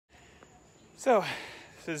So,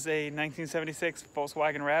 this is a 1976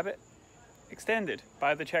 Volkswagen Rabbit extended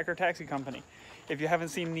by the Checker Taxi Company. If you haven't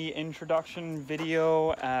seen the introduction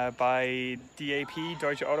video by DAP,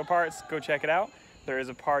 Deutsche Auto Parts, go check it out. There is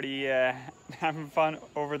a party having fun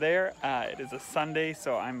over there. It is a Sunday,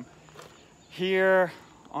 so I'm here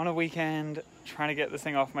on a weekend trying to get this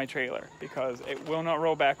thing off my trailer because it will not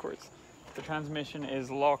roll backwards. The transmission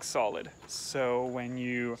is lock solid, so when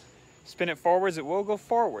you spin it forwards, it will go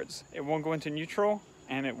forwards. It won't go into neutral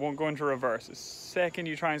and it won't go into reverse. The second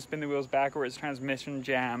you try and spin the wheels backwards, transmission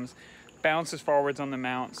jams, bounces forwards on the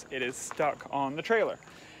mounts, it is stuck on the trailer.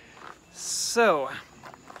 So,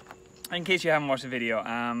 in case you haven't watched the video,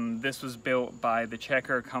 this was built by the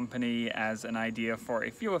Checker Company as an idea for a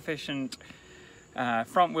fuel efficient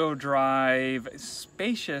front-wheel drive,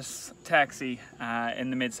 spacious taxi in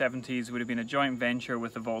the mid-70s. Would have been a joint venture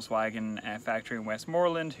with the Volkswagen factory in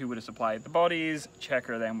Westmoreland, who would have supplied the bodies.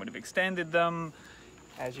 Checker then would have extended them.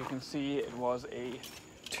 As you can see, it was a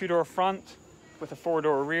two-door front with a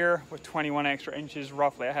four-door rear with 21 extra inches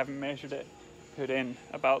roughly. I haven't measured it, put in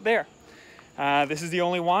about there. This is the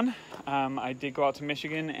only one. I did go out to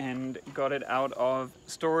Michigan and got it out of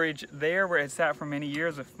storage there where it sat for many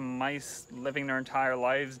years with mice living their entire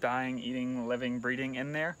lives, dying, eating, living, breeding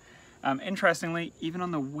in there. Interestingly, even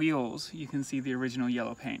on the wheels, you can see the original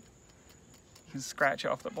yellow paint. You can scratch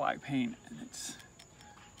off the black paint and it's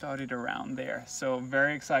dotted around there. So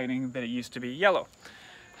very exciting that it used to be yellow.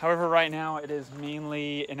 However, right now it is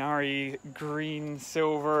mainly Inari green,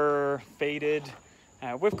 silver, faded,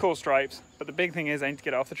 with cool stripes, but the big thing is I need to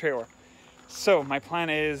get off the trailer. So my plan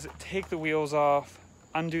is take the wheels off,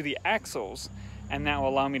 undo the axles, and that will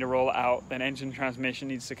allow me to roll out. Then engine transmission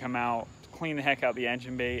needs to come out, clean the heck out the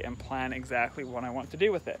engine bay, and plan exactly what I want to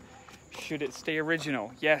do with it. Should it stay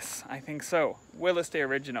original? Yes, I think so. Will it stay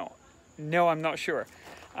original? No, I'm not sure.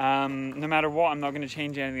 No matter what, I'm not going to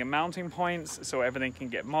change any of the mounting points, so everything can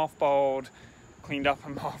get mothballed, cleaned up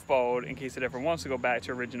and mothballed in case it ever wants to go back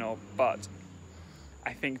to original, but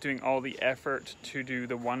I think doing all the effort to do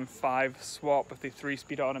the 1.5 swap with the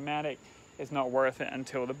 3-speed automatic is not worth it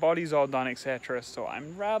until the body's all done, etc. So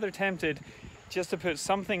I'm rather tempted just to put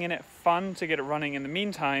something in it fun to get it running in the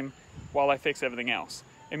meantime while I fix everything else.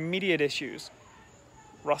 Immediate issues: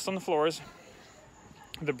 rust on the floors,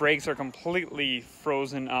 the brakes are completely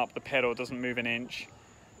frozen up, the pedal doesn't move an inch,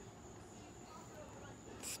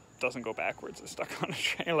 it doesn't go backwards, it's stuck on a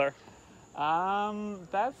trailer.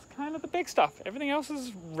 That's kind of the big stuff. Everything else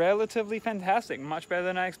is relatively fantastic, much better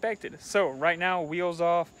than I expected. So right now, wheels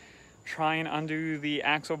off, try and undo the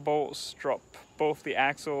axle bolts, drop both the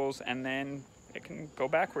axles, and then it can go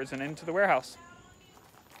backwards and into the warehouse.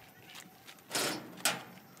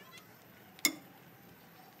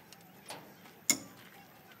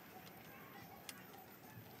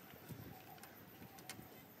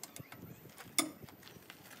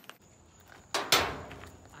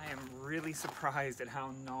 Really surprised at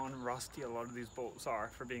how non-rusty a lot of these bolts are.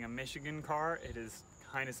 For being a Michigan car, it is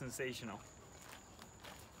kind of sensational.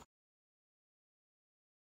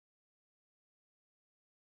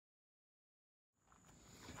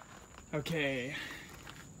 Okay,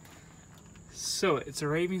 so it's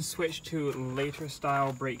already been switched to later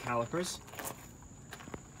style brake calipers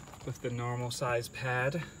with the normal size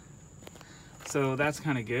pad, so that's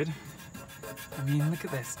kind of good. I mean, look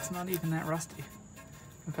at this, it's not even that rusty.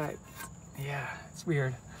 In fact, yeah, it's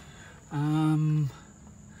weird.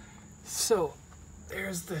 So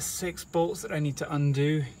there's the 6 bolts that I need to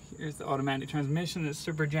undo. Here's the automatic transmission that's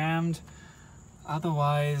super jammed.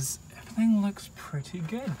 Otherwise, everything looks pretty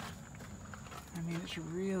good. I mean, it's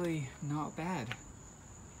really not bad.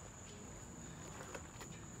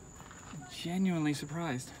 I'm genuinely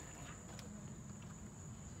surprised.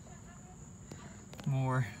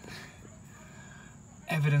 More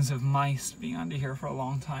evidence of mice being under here for a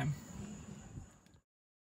long time.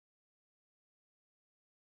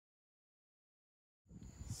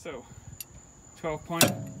 So, 12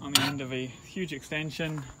 point on the end of a huge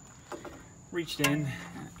extension, reached in,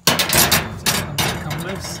 come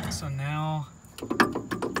loose, so now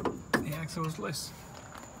the axle is loose.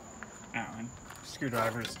 Oh, and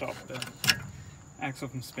screwdriver to stop the axle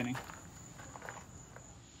from spinning.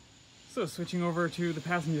 So switching over to the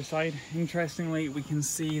passenger side, interestingly we can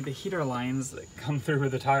see the heater lines that come through where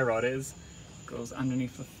the tie rod is. Goes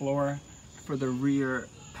underneath the floor for the rear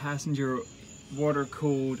passenger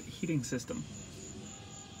water-cooled heating system.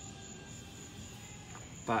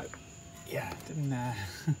 But yeah, didn't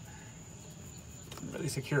really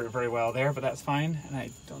secure it very well there, but that's fine. And I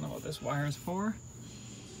don't know what this wire is for.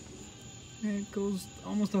 And it goes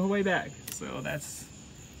almost the whole way back, so that's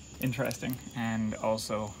interesting. And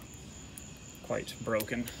also quite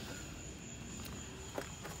broken.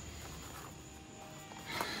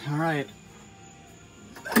 All right,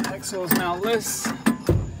 the axle is now loose.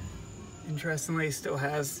 Interestingly, it still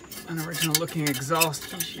has an original looking exhaust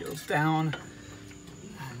key shield down,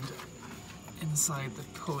 and inside the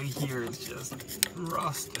pulley here is just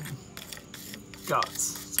rust and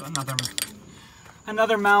guts. So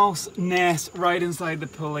another mouse nest right inside the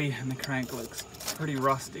pulley, and the crank looks pretty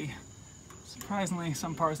rusty. Surprisingly,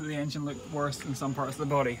 some parts of the engine look worse than some parts of the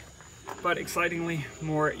body, but excitingly,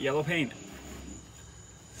 more yellow paint.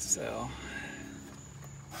 So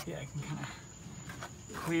yeah, I can kind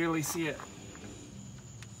of clearly see it.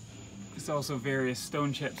 There's also various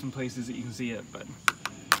stone chips in places that you can see it, but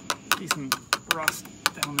decent rust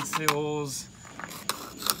down the sills.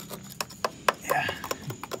 Yeah,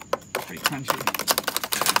 pretty crunchy. Yeah.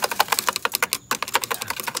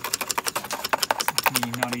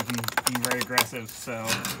 Me not even being very aggressive, so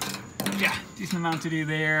yeah, decent amount to do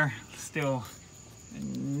there. Still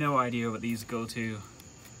no idea what these go to.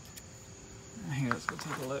 Here, let's go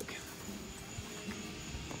take a look.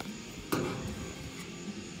 Yeah,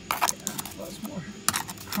 lots more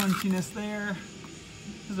crunchiness there.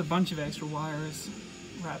 There's a bunch of extra wires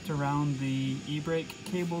wrapped around the e-brake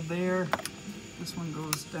cable there. This one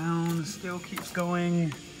goes down, still keeps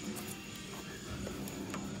going.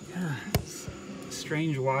 Yeah,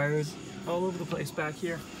 strange wires all over the place back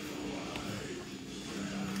here.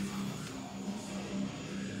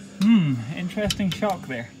 Interesting shock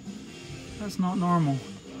there. That's not normal.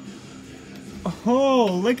 Oh,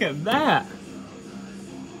 look at that!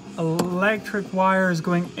 Electric wires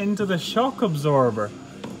going into the shock absorber.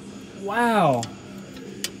 Wow.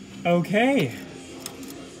 Okay.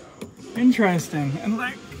 Interesting. And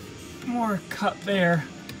like more cut there.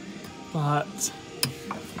 But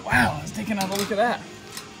wow, let's take another look at that.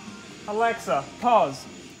 Alexa, pause.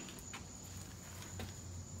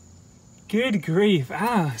 Good grief.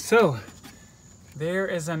 So there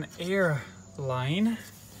is an air line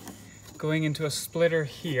going into a splitter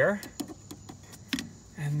here,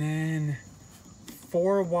 and then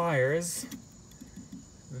 4 wires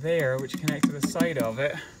there which connect to the side of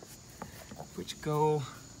it, which go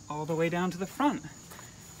all the way down to the front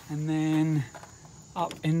and then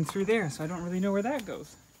up in through there. So I don't really know where that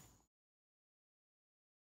goes.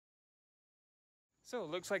 So it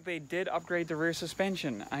looks like they did upgrade the rear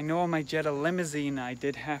suspension. I know on my Jetta Limousine I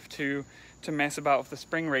did have to mess about with the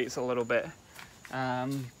spring rates a little bit.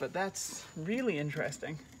 But that's really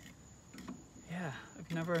interesting. Yeah,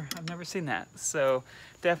 I've never seen that. So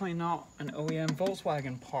definitely not an OEM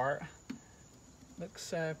Volkswagen part.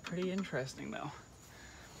 Looks pretty interesting though.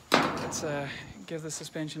 Let's give the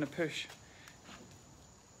suspension a push.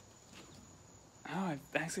 Oh, it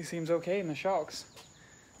actually seems okay in the shocks.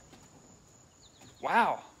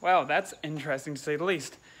 Wow, that's interesting to say the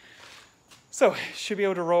least. So, should be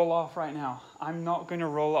able to roll off right now. I'm not going to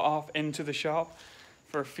roll it off into the shop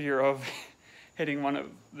for fear of hitting one of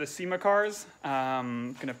the SEMA cars.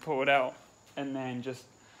 I'm going to pull it out and then just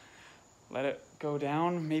let it go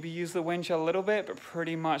down. Maybe use the winch a little bit, but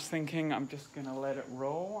pretty much thinking I'm just going to let it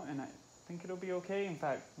roll, and I think it'll be okay. In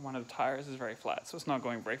fact, one of the tires is very flat, so it's not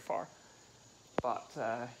going very far. But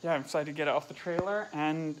yeah, I'm excited to get it off the trailer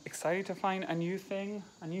and excited to find a new thing,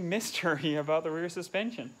 a new mystery about the rear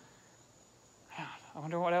suspension. I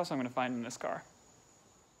wonder what else I'm going to find in this car.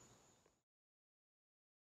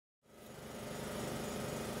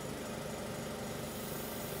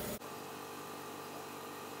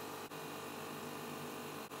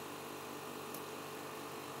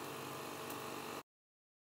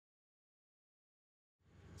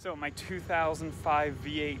 So my 2005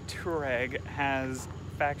 V8 Touareg has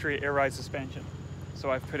factory air ride suspension. So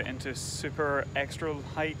I've put it into super extra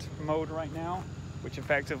height mode right now, which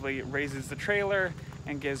effectively raises the trailer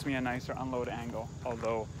and gives me a nicer unload angle.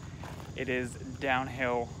 Although it is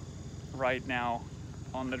downhill right now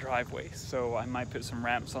on the driveway. So I might put some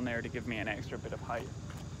ramps on there to give me an extra bit of height.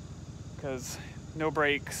 Because no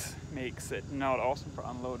brakes makes it not awesome for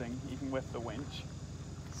unloading, even with the winch.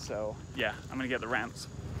 So yeah, I'm gonna get the ramps.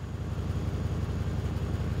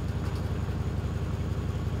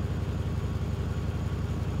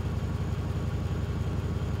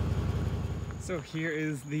 So here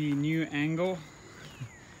is the new angle.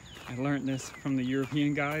 I learned this from the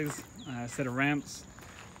European guys. A set of ramps,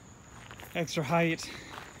 extra height,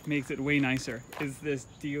 makes it way nicer. Is this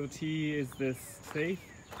DOT, is this safe?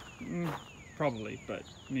 Probably, but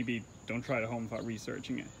maybe don't try it at home without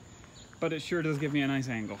researching it. But it sure does give me a nice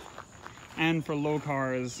angle. And for low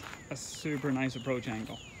cars, a super nice approach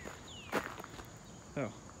angle.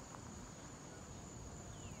 So,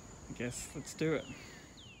 I guess let's do it.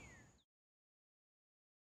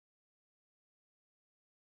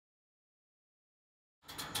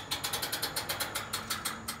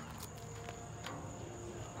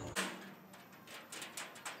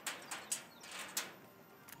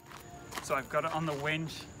 So I've got it on the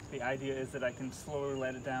winch. The idea is that I can slowly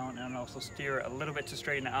let it down and also steer it a little bit to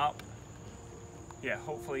straighten it up. Yeah,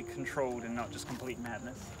 hopefully controlled and not just complete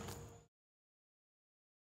madness.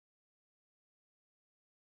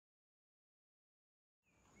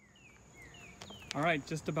 All right,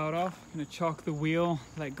 just about off. I'm gonna chalk the wheel,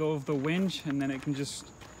 let go of the winch, and then it can just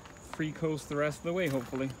free coast the rest of the way,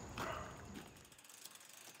 hopefully.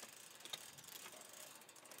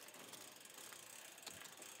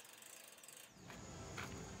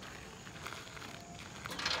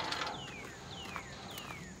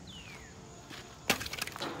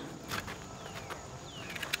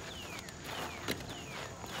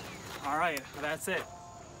 All right, that's it.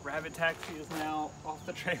 Rabbit Taxi is now off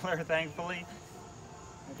the trailer, thankfully.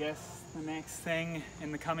 I guess the next thing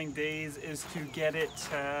in the coming days is to get it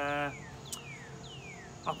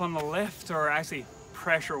up on the lift, or actually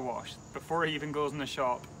pressure washed. Before it even goes in the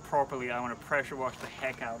shop properly, I want to pressure wash the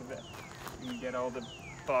heck out of it and get all the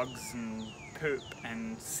bugs and poop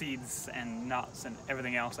and seeds and nuts and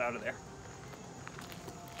everything else out of there.